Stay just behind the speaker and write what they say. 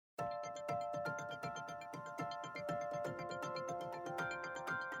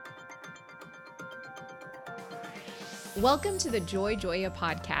Welcome to the Joy Joya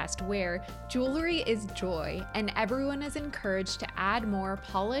podcast, where jewelry is joy and everyone is encouraged to add more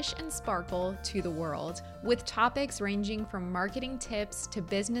polish and sparkle to the world, with topics ranging from marketing tips to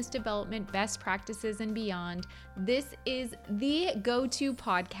business development best practices and beyond. This is the go-to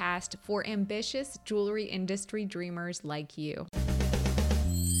podcast for ambitious jewelry industry dreamers like you.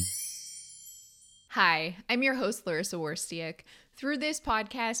 Hi, I'm your host, Larissa Worstiak. Through this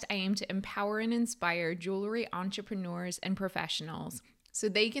podcast, I aim to empower and inspire jewelry entrepreneurs and professionals so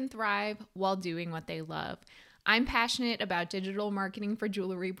they can thrive while doing what they love. I'm passionate about digital marketing for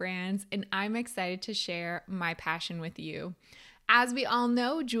jewelry brands, and I'm excited to share my passion with you. As we all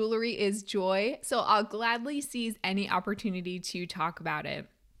know, jewelry is joy, so I'll gladly seize any opportunity to talk about it.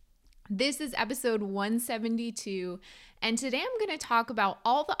 This is episode 172, and today I'm going to talk about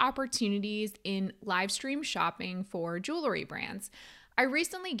all the opportunities in live stream shopping for jewelry brands. I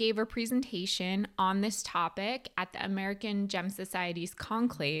recently gave a presentation on this topic at the American Gem Society's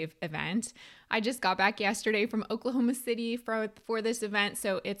Conclave event. I just got back yesterday from Oklahoma City for this event,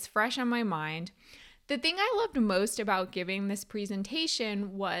 so it's fresh on my mind. The thing I loved most about giving this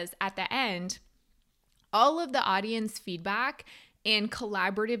presentation was at the end, all of the audience feedback and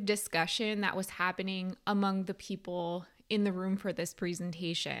collaborative discussion that was happening among the people in the room for this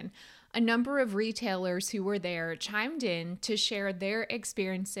presentation. A number of retailers who were there chimed in to share their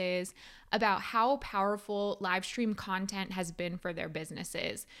experiences about how powerful live stream content has been for their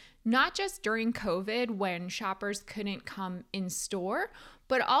businesses. Not just during COVID when shoppers couldn't come in store,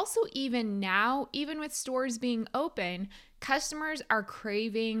 but also even now, even with stores being open, customers are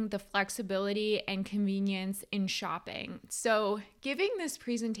craving the flexibility and convenience in shopping. So giving this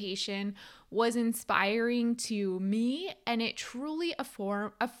presentation was inspiring to me, and it truly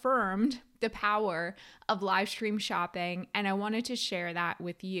affirmed the power of live stream shopping, and I wanted to share that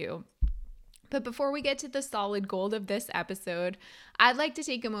with you. But before we get to the solid gold of this episode, I'd like to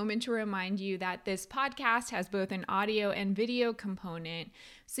take a moment to remind you that this podcast has both an audio and video component,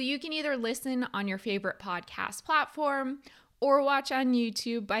 so you can either listen on your favorite podcast platform or watch on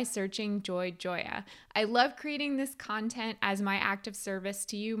YouTube by searching Joy Joya. I love creating this content as my act of service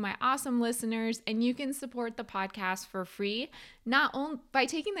to you, my awesome listeners, and you can support the podcast for free, by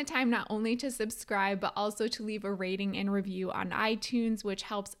taking the time not only to subscribe, but also to leave a rating and review on iTunes, which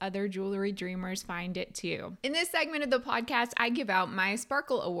helps other jewelry dreamers find it too. In this segment of the podcast, I give out my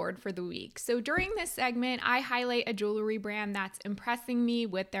Sparkle Award for the week. So during this segment, I highlight a jewelry brand that's impressing me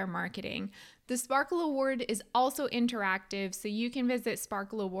with their marketing. The Sparkle Award is also interactive, so you can visit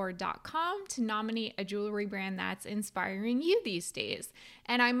sparkleaward.com to nominate a jewelry brand that's inspiring you these days.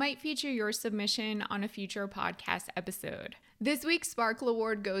 And I might feature your submission on a future podcast episode. This week's Sparkle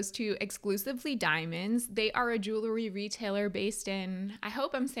Award goes to Exclusively Diamonds. They are a jewelry retailer based in, I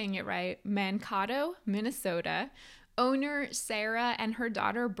hope I'm saying it right, Mankato, Minnesota. Owner Sarah and her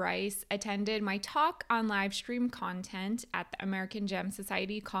daughter Bryce attended my talk on live stream content at the American Gem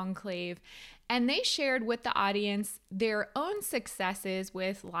Society Conclave, and they shared with the audience their own successes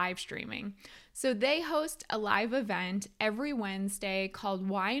with live streaming. So they host a live event every Wednesday called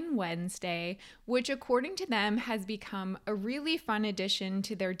Wine Wednesday, which according to them has become a really fun addition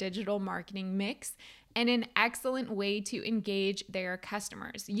to their digital marketing mix and an excellent way to engage their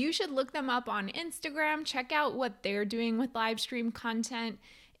customers. You should look them up on Instagram, check out what they're doing with live stream content.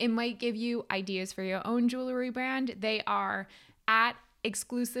 It might give you ideas for your own jewelry brand. They are at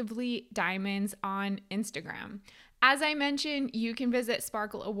Exclusively Diamonds on Instagram. As I mentioned, you can visit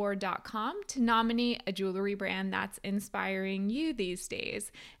sparkleaward.com to nominate a jewelry brand that's inspiring you these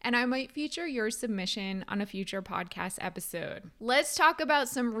days, and I might feature your submission on a future podcast episode. Let's talk about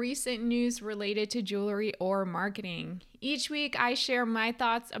some recent news related to jewelry or marketing. Each week, I share my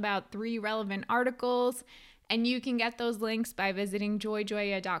thoughts about 3 relevant articles, and you can get those links by visiting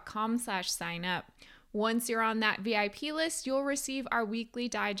joyjoya.com/sign up. Once you're on that VIP list, you'll receive our weekly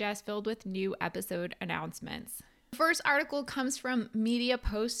digest filled with new episode announcements. The first article comes from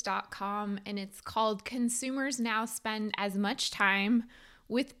MediaPost.com, and it's called Consumers Now Spend as Much Time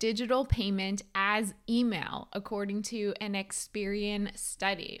with Digital Payment as Email, according to an Experian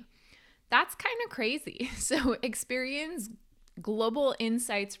study. That's kind of crazy. So Experian's Global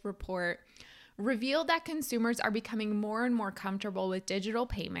Insights report revealed that consumers are becoming more and more comfortable with digital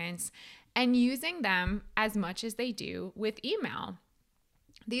payments and using them as much as they do with email.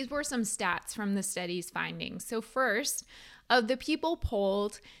 These were some stats from the study's findings. So first, of the people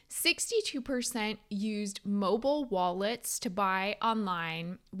polled, 62% used mobile wallets to buy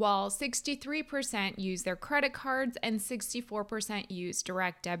online, while 63% used their credit cards and 64% used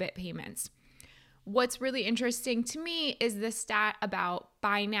direct debit payments. What's really interesting to me is the stat about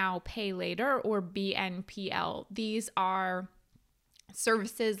buy now, pay later, or BNPL. These are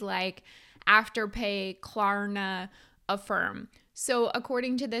services like Afterpay, Klarna, Affirm. So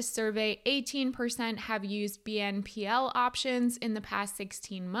according to this survey, 18% have used BNPL options in the past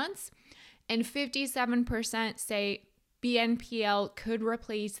 16 months, and 57% say BNPL could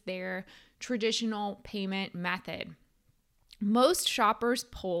replace their traditional payment method. Most shoppers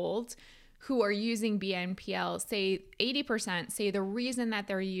polled who are using BNPL say 80% say the reason that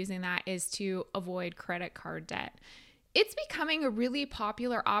they're using that is to avoid credit card debt. It's becoming a really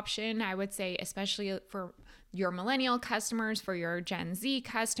popular option, I would say, especially for your millennial customers, for your Gen Z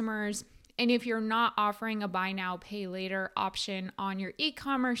customers. And if you're not offering a buy now, pay later option on your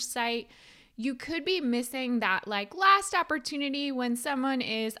e-commerce site, you could be missing that like last opportunity when someone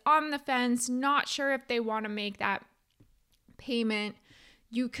is on the fence, not sure if they want to make that payment.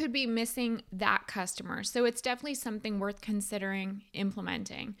 You could be missing that customer. So it's definitely something worth considering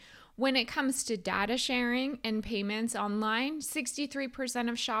implementing. When it comes to data sharing and payments online, 63%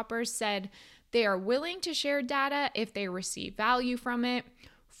 of shoppers said they are willing to share data if they receive value from it.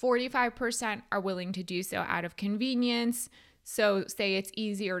 45% are willing to do so out of convenience. So say it's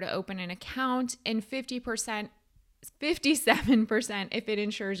easier to open an account, and 57% if it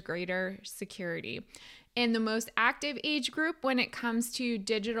ensures greater security. And the most active age group when it comes to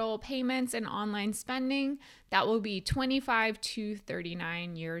digital payments and online spending, that will be 25 to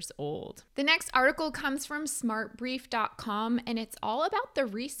 39 years old. The next article comes from smartbrief.com, and it's all about the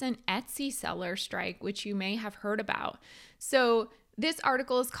recent Etsy seller strike, which you may have heard about. So this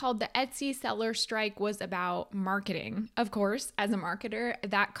article is called "The Etsy Seller Strike Was About Marketing." Of course, as a marketer,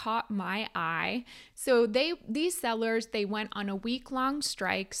 that caught my eye. So these sellers went on a week-long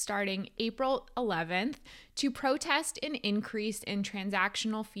strike starting April 11th to protest an increase in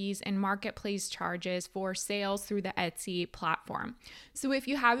transactional fees and marketplace charges for sales through the Etsy platform. So if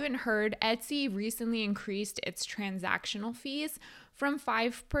you haven't heard, Etsy recently increased its transactional fees from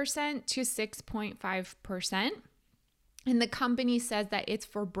 5% to 6.5%. And the company says that it's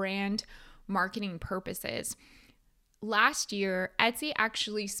for brand marketing purposes. Last year, Etsy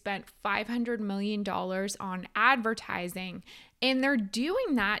actually spent $500 million on advertising, and they're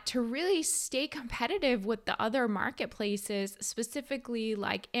doing that to really stay competitive with the other marketplaces, specifically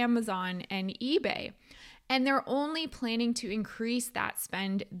like Amazon and eBay. And they're only planning to increase that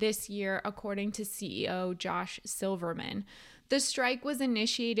spend this year, according to CEO Josh Silverman. The strike was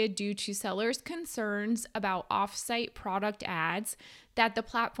initiated due to sellers' concerns about off-site product ads that the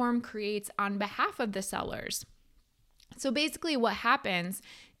platform creates on behalf of the sellers. So basically what happens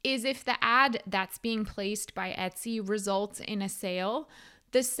is if the ad that's being placed by Etsy results in a sale,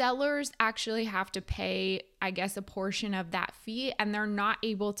 the sellers actually have to pay, I guess, a portion of that fee, and they're not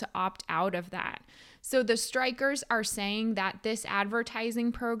able to opt out of that. So the strikers are saying that this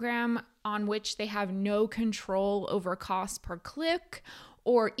advertising program, on which they have no control over cost per click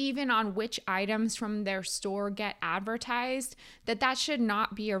or even on which items from their store get advertised, that should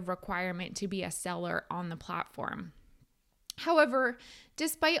not be a requirement to be a seller on the platform. However,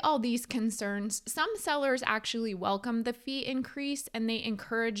 despite all these concerns, some sellers actually welcome the fee increase, and they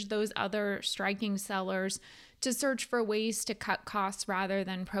encourage those other striking sellers to search for ways to cut costs rather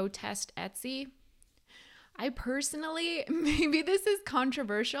than protest Etsy. I personally, maybe this is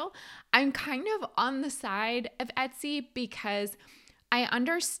controversial, I'm kind of on the side of Etsy because I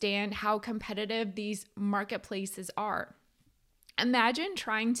understand how competitive these marketplaces are. Imagine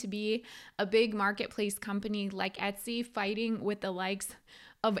trying to be a big marketplace company like Etsy fighting with the likes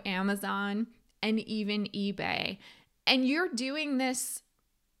of Amazon and even eBay. And you're doing this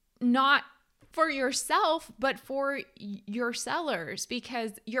not for yourself, but for your sellers,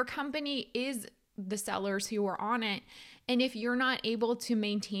 because your company is the sellers who are on it. And if you're not able to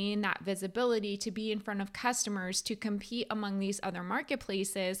maintain that visibility, to be in front of customers, to compete among these other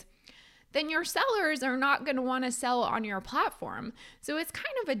marketplaces, then your sellers are not going to want to sell on your platform. So it's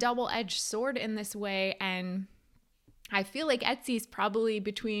kind of a double-edged sword in this way. And I feel like Etsy's probably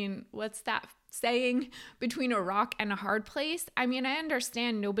between, what's that saying, between a rock and a hard place. I mean, I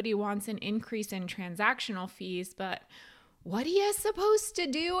understand nobody wants an increase in transactional fees, but what are you supposed to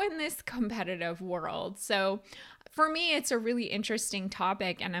do in this competitive world? So for me, it's a really interesting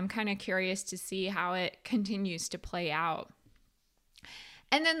topic, and I'm kind of curious to see how it continues to play out.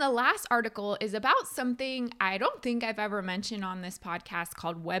 And then the last article is about something I don't think I've ever mentioned on this podcast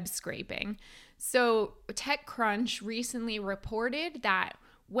called web scraping. So TechCrunch recently reported that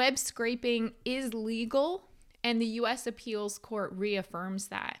web scraping is legal and the U.S. Appeals Court reaffirms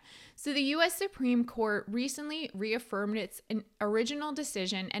that. So the U.S. Supreme Court recently reaffirmed its original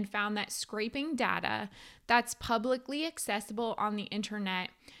decision and found that scraping data that's publicly accessible on the internet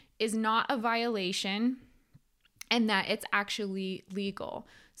is not a violation and that it's actually legal.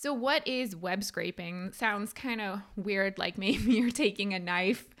 So what is web scraping? Sounds kind of weird, like maybe you're taking a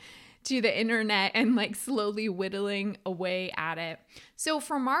knife to the internet and like slowly whittling away at it. So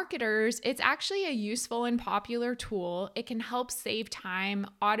for marketers, it's actually a useful and popular tool. It can help save time,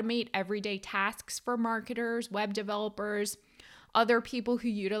 automate everyday tasks for marketers, web developers, other people who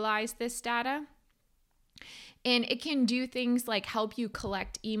utilize this data. And it can do things like help you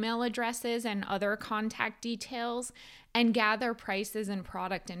collect email addresses and other contact details and gather prices and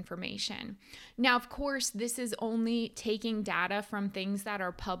product information. Now, of course, this is only taking data from things that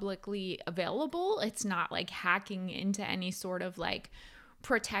are publicly available. It's not like hacking into any sort of like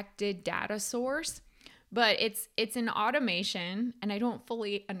protected data source, but it's an automation, and I don't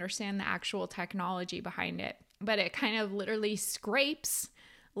fully understand the actual technology behind it, but it kind of literally scrapes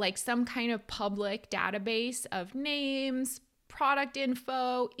like some kind of public database of names, product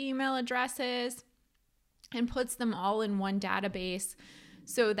info, email addresses, and puts them all in one database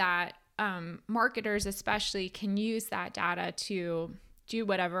so that marketers especially can use that data to do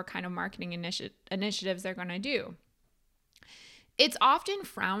whatever kind of marketing initiatives they're going to do. It's often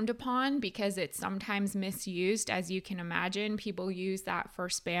frowned upon because it's sometimes misused. As you can imagine, people use that for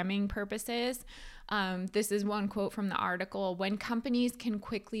spamming purposes. This is one quote from the article. When companies can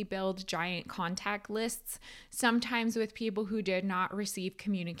quickly build giant contact lists, sometimes with people who did not receive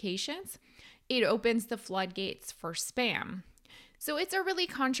communications, it opens the floodgates for spam. So it's a really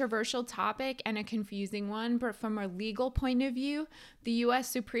controversial topic and a confusing one, but from a legal point of view, the U.S.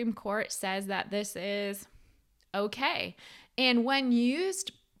 Supreme Court says that this is okay. And when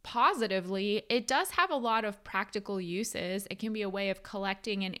used positively, it does have a lot of practical uses. It can be a way of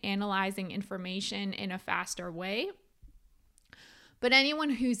collecting and analyzing information in a faster way. But anyone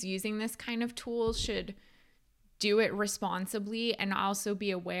who's using this kind of tool should do it responsibly and also be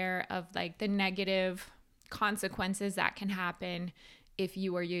aware of like the negative consequences that can happen if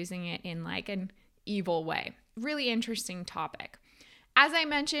you are using it in like an evil way. Really interesting topic. As I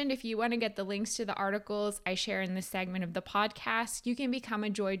mentioned, if you want to get the links to the articles I share in this segment of the podcast, you can become a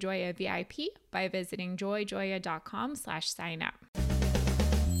JoyJoya VIP by visiting joyjoya.com/sign up.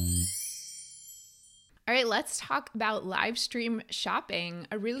 All right, let's talk about live stream shopping,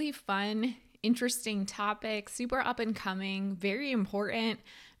 a really fun, interesting topic, super up and coming, very important,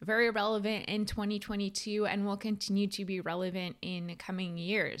 very relevant in 2022, and will continue to be relevant in coming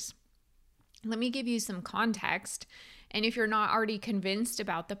years. Let me give you some context. And if you're not already convinced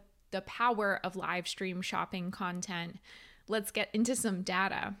about the power of live stream shopping content, let's get into some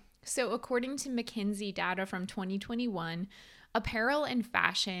data. So according to McKinsey data from 2021, apparel and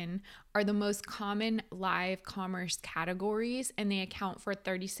fashion are the most common live commerce categories, and they account for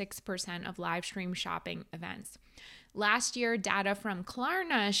 36% of live stream shopping events. Last year, data from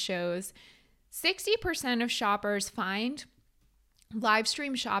Klarna shows 60% of shoppers find live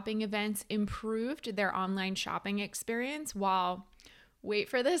stream shopping events improved their online shopping experience, while, wait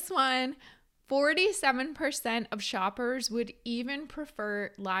for this one, 47% of shoppers would even prefer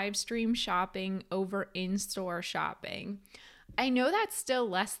live stream shopping over in-store shopping. I know that's still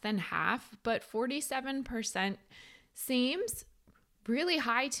less than half, but 47% seems really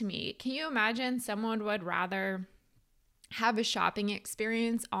high to me. Can you imagine someone would rather have a shopping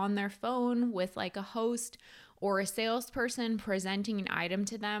experience on their phone with like a host or a salesperson presenting an item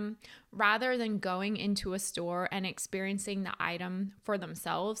to them rather than going into a store and experiencing the item for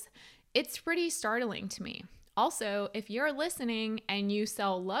themselves? It's pretty startling to me. Also, if you're listening and you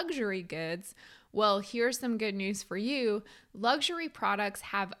sell luxury goods, well, here's some good news for you. Luxury products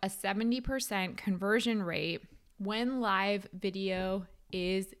have a 70% conversion rate when live video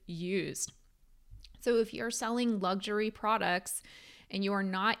is used. So if you're selling luxury products and you are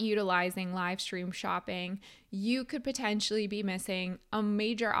not utilizing live stream shopping, you could potentially be missing a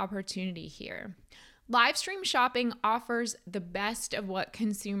major opportunity here. Live stream shopping offers the best of what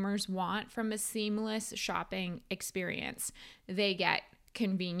consumers want from a seamless shopping experience. They get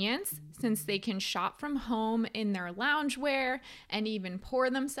convenience, since they can shop from home in their loungewear and even pour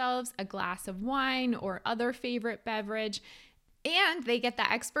themselves a glass of wine or other favorite beverage. And they get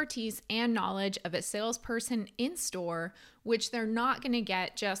the expertise and knowledge of a salesperson in store, which they're not going to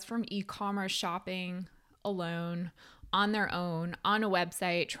get just from e-commerce shopping alone, on their own, on a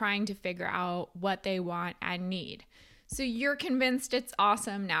website, trying to figure out what they want and need. So you're convinced it's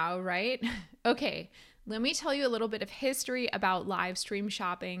awesome now, right? Okay, let me tell you a little bit of history about live stream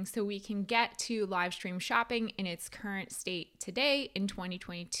shopping so we can get to live stream shopping in its current state today in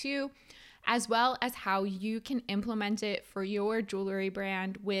 2022, as well as how you can implement it for your jewelry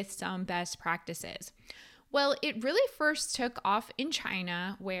brand with some best practices. Well, it really first took off in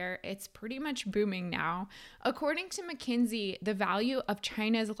China, where it's pretty much booming now. According to McKinsey, the value of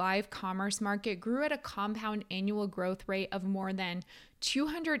China's live commerce market grew at a compound annual growth rate of more than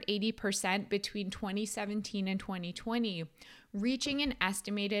 280% between 2017 and 2020, reaching an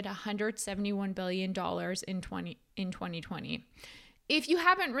estimated $171 billion in 2020. If you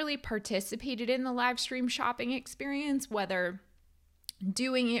haven't really participated in the live stream shopping experience, whether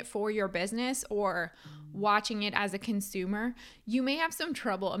doing it for your business or watching it as a consumer, you may have some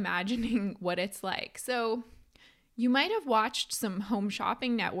trouble imagining what it's like. So you might have watched some home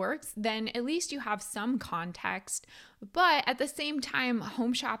shopping networks, then at least you have some context. But at the same time,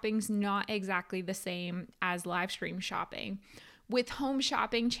 home shopping's not exactly the same as live stream shopping. With home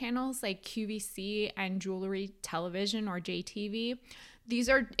shopping channels like QVC and Jewelry Television or JTV, these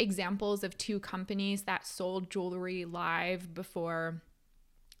are examples of two companies that sold jewelry live before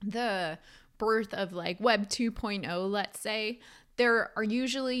the birth of like Web 2.0, let's say. There are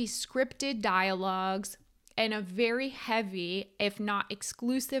usually scripted dialogues and a very heavy, if not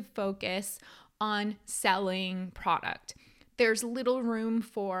exclusive, focus on selling product. There's little room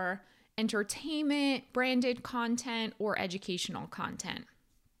for entertainment, branded content, or educational content.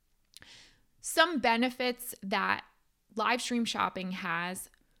 Some benefits that live stream shopping has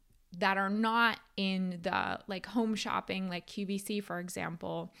that are not in the like home shopping, like QVC, for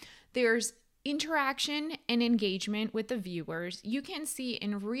example, there's interaction and engagement with the viewers. You can see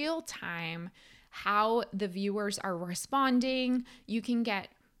in real time how the viewers are responding. You can get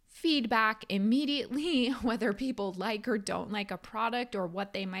feedback immediately, whether people like or don't like a product or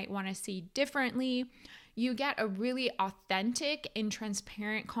what they might want to see differently. You get a really authentic and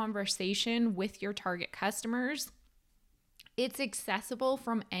transparent conversation with your target customers. It's accessible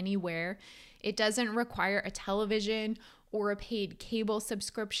from anywhere. It doesn't require a television or a paid cable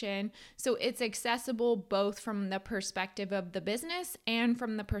subscription. So it's accessible both from the perspective of the business and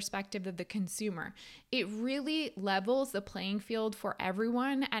from the perspective of the consumer. It really levels the playing field for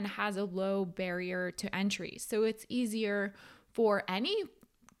everyone and has a low barrier to entry. So it's easier for any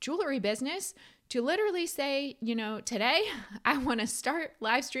jewelry business to literally say, today I want to start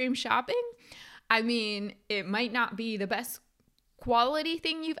live stream shopping. I mean, it might not be the best quality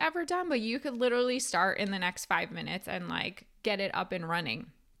thing you've ever done, but you could literally start in the next 5 minutes and like get it up and running.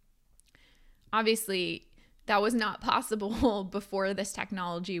 Obviously, that was not possible before this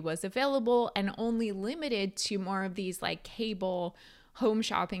technology was available and only limited to more of these like cable home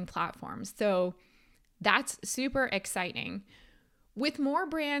shopping platforms. So that's super exciting. With more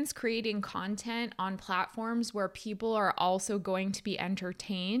brands creating content on platforms where people are also going to be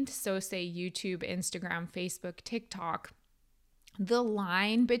entertained, so say YouTube, Instagram, Facebook, TikTok, the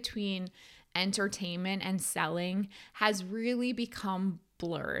line between entertainment and selling has really become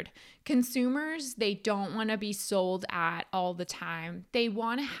blurred. Consumers, they don't want to be sold at all the time. They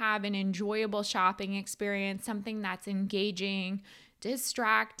want to have an enjoyable shopping experience, something that's engaging,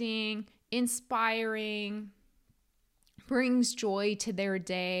 distracting, inspiring, brings joy to their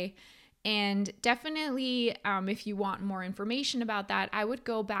day. And definitely, if you want more information about that, I would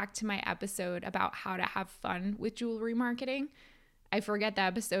go back to my episode about how to have fun with jewelry marketing. I forget the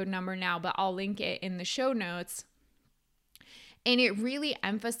episode number now, but I'll link it in the show notes. And it really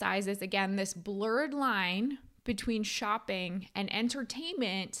emphasizes, again, this blurred line between shopping and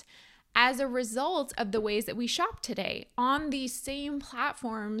entertainment as a result of the ways that we shop today on these same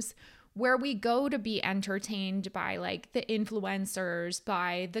platforms where we go to be entertained by like the influencers,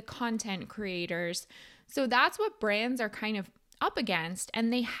 by the content creators. So that's what brands are kind of up against,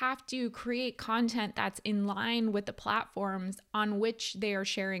 and they have to create content that's in line with the platforms on which they are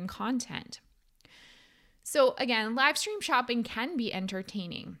sharing content. So again, live stream shopping can be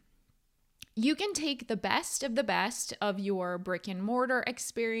entertaining. You can take the best of your brick and mortar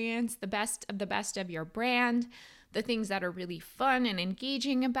experience, the best of your brand, the things that are really fun and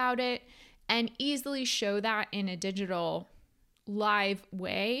engaging about it, and easily show that in a digital live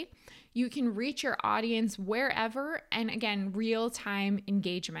way. You can reach your audience wherever, and again, real-time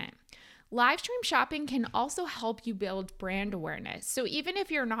engagement. Live stream shopping can also help you build brand awareness. So even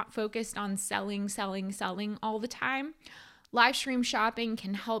if you're not focused on selling all the time, live stream shopping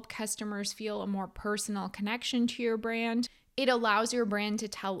can help customers feel a more personal connection to your brand. It allows your brand to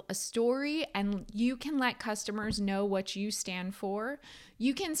tell a story, and you can let customers know what you stand for.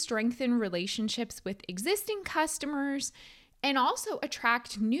 You can strengthen relationships with existing customers, and also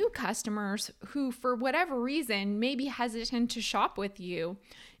attract new customers who, for whatever reason, may be hesitant to shop with you.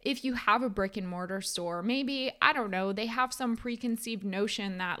 If you have a brick and mortar store, maybe, I don't know, they have some preconceived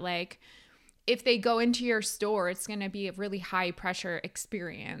notion that like, if they go into your store, it's going to be a really high pressure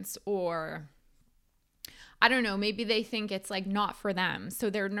experience, or I don't know, maybe they think it's like not for them.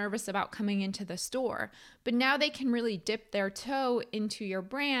 So they're nervous about coming into the store. But now they can really dip their toe into your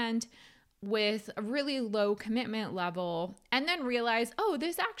brand with a really low commitment level and then realize, oh,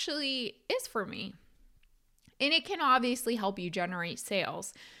 this actually is for me. And it can obviously help you generate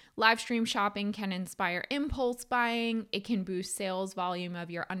sales. Live stream shopping can inspire impulse buying. It can boost sales volume of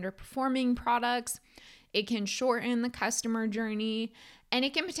your underperforming products. It can shorten the customer journey, and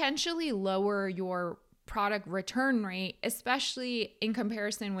it can potentially lower your product return rate, especially in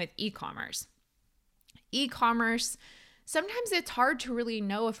comparison with e-commerce. E-commerce, sometimes it's hard to really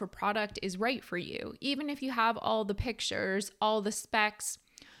know if a product is right for you, even if you have all the pictures, all the specs.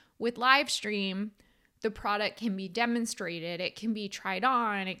 With live stream, the product can be demonstrated, it can be tried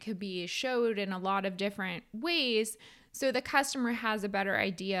on, it could be showed in a lot of different ways. So the customer has a better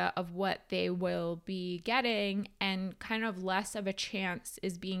idea of what they will be getting, and kind of less of a chance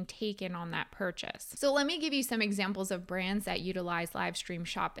is being taken on that purchase. So let me give you some examples of brands that utilize live stream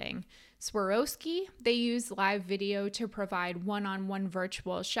shopping. Swarovski, they use live video to provide one-on-one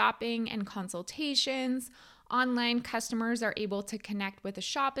virtual shopping and consultations. Online customers are able to connect with a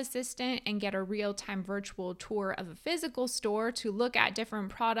shop assistant and get a real-time virtual tour of a physical store to look at different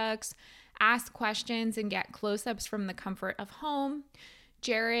products, ask questions, and get close-ups from the comfort of home.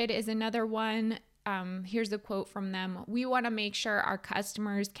 Jared is another one. Here's a quote from them. "We want to make sure our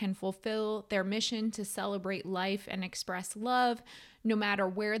customers can fulfill their mission to celebrate life and express love, no matter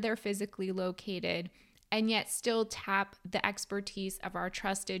where they're physically located, and yet still tap the expertise of our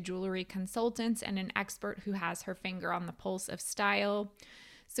trusted jewelry consultants and an expert who has her finger on the pulse of style."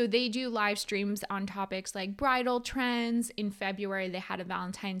 So they do live streams on topics like bridal trends. In February, they had a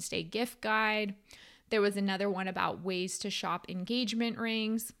Valentine's Day gift guide. There was another one about ways to shop engagement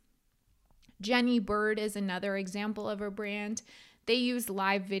rings. Jenny Bird is another example of a brand. They use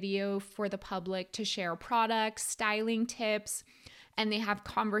live video for the public to share products, styling tips, and they have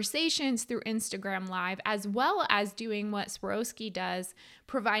conversations through Instagram Live, as well as doing what Swarovski does,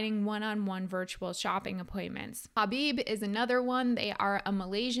 providing one-on-one virtual shopping appointments. Habib is another one. They are a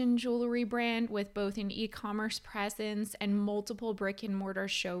Malaysian jewelry brand with both an e-commerce presence and multiple brick and mortar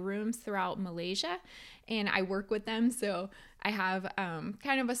showrooms throughout Malaysia. And I work with them, so I have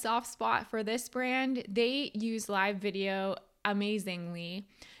kind of a soft spot for this brand. They use live video amazingly.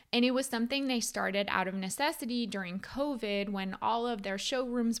 And it was something they started out of necessity during COVID when all of their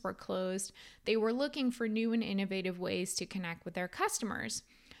showrooms were closed. They were looking for new and innovative ways to connect with their customers.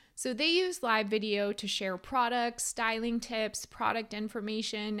 So they use live video to share products, styling tips, product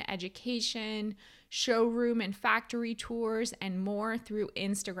information, education, showroom and factory tours, and more through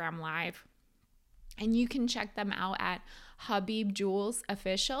Instagram Live. And you can check them out at Habib Jewels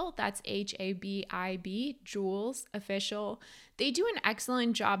Official. That's HABIB Jewels Official. They do an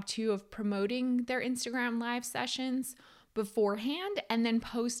excellent job too of promoting their Instagram Live sessions beforehand and then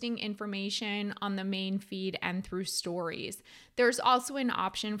posting information on the main feed and through stories. There's also an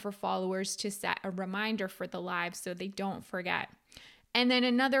option for followers to set a reminder for the live so they don't forget. And then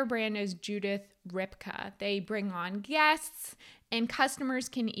another brand is Judith Ripka. They bring on guests, and customers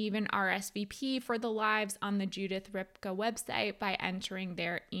can even RSVP for the lives on the Judith Ripka website by entering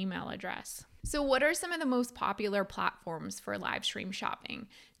their email address. So what are some of the most popular platforms for live stream shopping?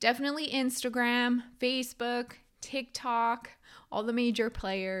 Definitely Instagram, Facebook, TikTok, all the major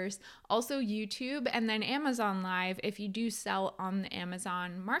players, also YouTube, and then Amazon Live if you do sell on the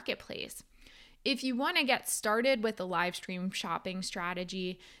Amazon Marketplace. If you want to get started with a live stream shopping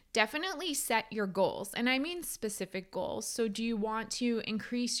strategy, definitely set your goals. And I mean specific goals. So do you want to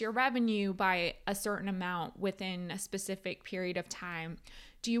increase your revenue by a certain amount within a specific period of time?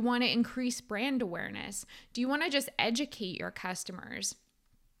 Do you want to increase brand awareness? Do you want to just educate your customers?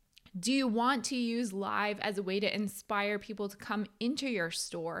 Do you want to use live as a way to inspire people to come into your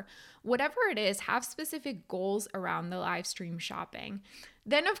store? Whatever it is, have specific goals around the live stream shopping.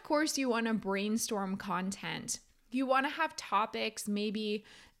 Then, of course, you want to brainstorm content. You want to have topics maybe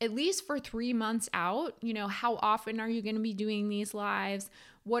at least for 3 months out. You know, how often are you going to be doing these lives?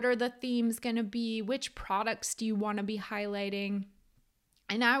 What are the themes going to be? Which products do you want to be highlighting?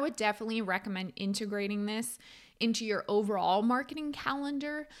 And I would definitely recommend integrating this into your overall marketing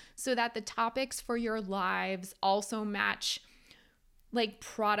calendar so that the topics for your lives also match like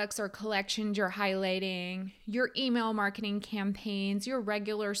products or collections you're highlighting, your email marketing campaigns, your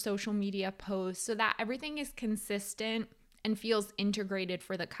regular social media posts, so that everything is consistent and feels integrated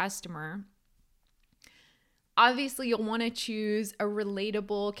for the customer. Obviously, you'll want to choose a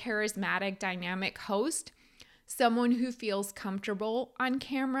relatable, charismatic, dynamic host, someone who feels comfortable on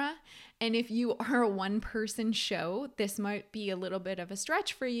camera. And if you are a one-person show, this might be a little bit of a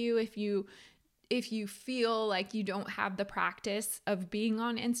stretch for you if you feel like you don't have the practice of being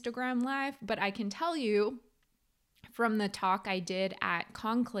on Instagram Live. But I can tell you from the talk I did at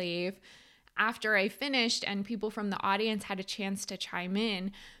Conclave, after I finished and people from the audience had a chance to chime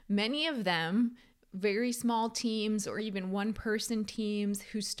in, many of them, very small teams or even one-person teams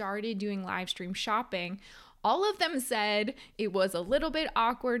who started doing live stream shopping, all of them said it was a little bit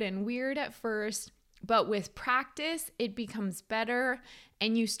awkward and weird at first, but with practice, it becomes better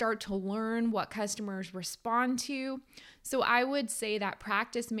and you start to learn what customers respond to. So I would say that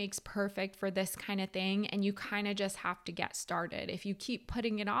practice makes perfect for this kind of thing, and you kind of just have to get started. If you keep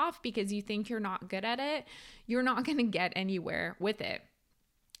putting it off because you think you're not good at it, you're not going to get anywhere with it.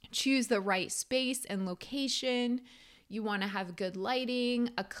 Choose the right space and location. You want to have good lighting,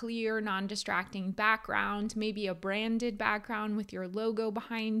 a clear, non-distracting background, maybe a branded background with your logo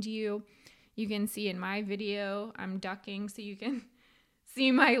behind you. You can see in my video, I'm ducking so you can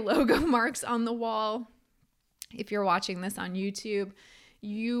see my logo marks on the wall. If you're watching this on YouTube,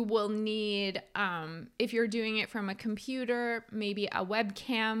 you will need, if you're doing it from a computer, maybe a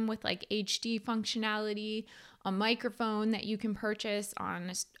webcam with like HD functionality, a microphone that you can purchase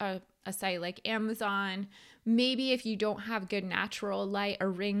on a site like Amazon. Maybe if you don't have good natural light, a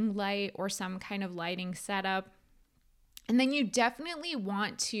ring light or some kind of lighting setup. And then you definitely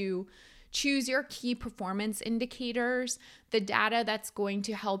want to choose your key performance indicators, the data that's going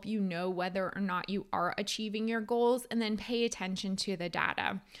to help you know whether or not you are achieving your goals, and then pay attention to the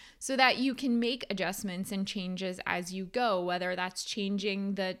data so that you can make adjustments and changes as you go, whether that's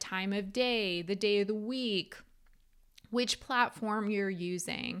changing the time of day of the week, which platform you're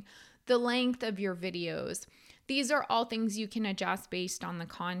using, the length of your videos. These are all things you can adjust based on the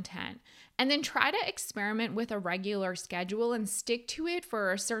content. And then try to experiment with a regular schedule and stick to it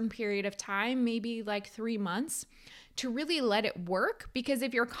for a certain period of time, maybe like 3 months, to really let it work. Because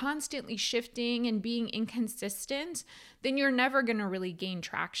if you're constantly shifting and being inconsistent, then you're never going to really gain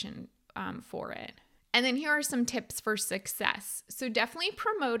traction for it. And then here are some tips for success. So definitely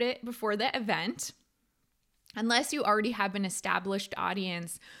promote it before the event, unless you already have an established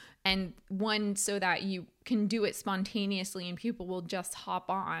audience and one so that you can do it spontaneously and people will just hop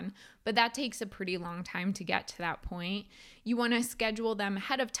on. But that takes a pretty long time to get to that point. You want to schedule them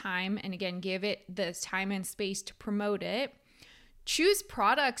ahead of time and again, give it the time and space to promote it. Choose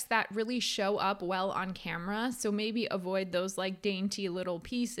products that really show up well on camera. So maybe avoid those like dainty little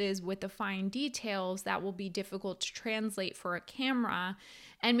pieces with the fine details that will be difficult to translate for a camera.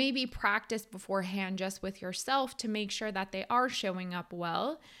 And maybe practice beforehand just with yourself to make sure that they are showing up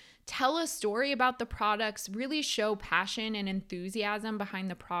well. Tell a story about the products, really show passion and enthusiasm behind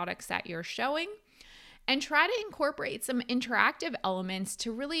the products that you're showing, and try to incorporate some interactive elements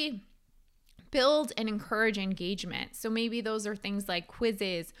to really build and encourage engagement. So maybe those are things like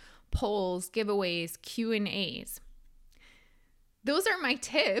quizzes, polls, giveaways, Q&As. Those are my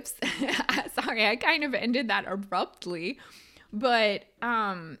tips. Sorry, I kind of ended that abruptly, but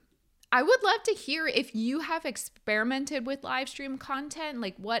I would love to hear if you have experimented with live stream content.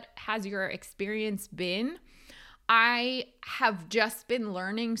 Like, what has your experience been? I have just been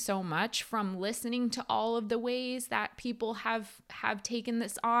learning so much from listening to all of the ways that people have taken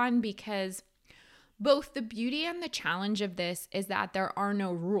this on, because both the beauty and the challenge of this is that there are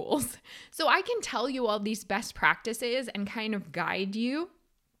no rules. So I can tell you all these best practices and kind of guide you,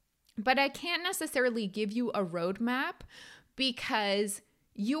 but I can't necessarily give you a roadmap, because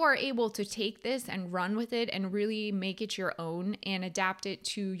you are able to take this and run with it and really make it your own and adapt it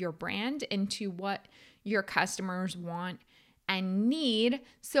to your brand and to what your customers want and need.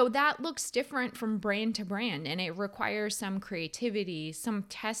 So that looks different from brand to brand, and it requires some creativity, some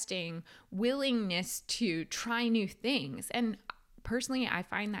testing, willingness to try new things. And personally, I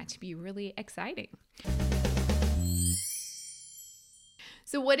find that to be really exciting.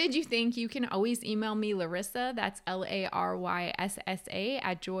 So what did you think? You can always email me, Larissa, that's LARYSSA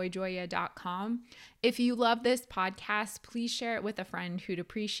 @joyjoya.com. If you love this podcast, please share it with a friend who'd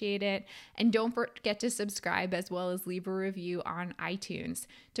appreciate it. And don't forget to subscribe as well as leave a review on iTunes.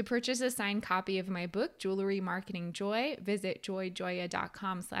 To purchase a signed copy of my book, Jewelry Marketing Joy, visit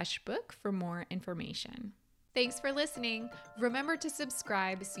joyjoya.com/book for more information. Thanks for listening. Remember to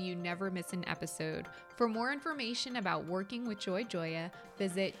subscribe so you never miss an episode. For more information about working with Joy Joya,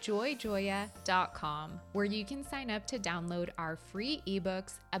 visit joyjoya.com, where you can sign up to download our free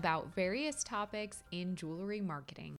ebooks about various topics in jewelry marketing.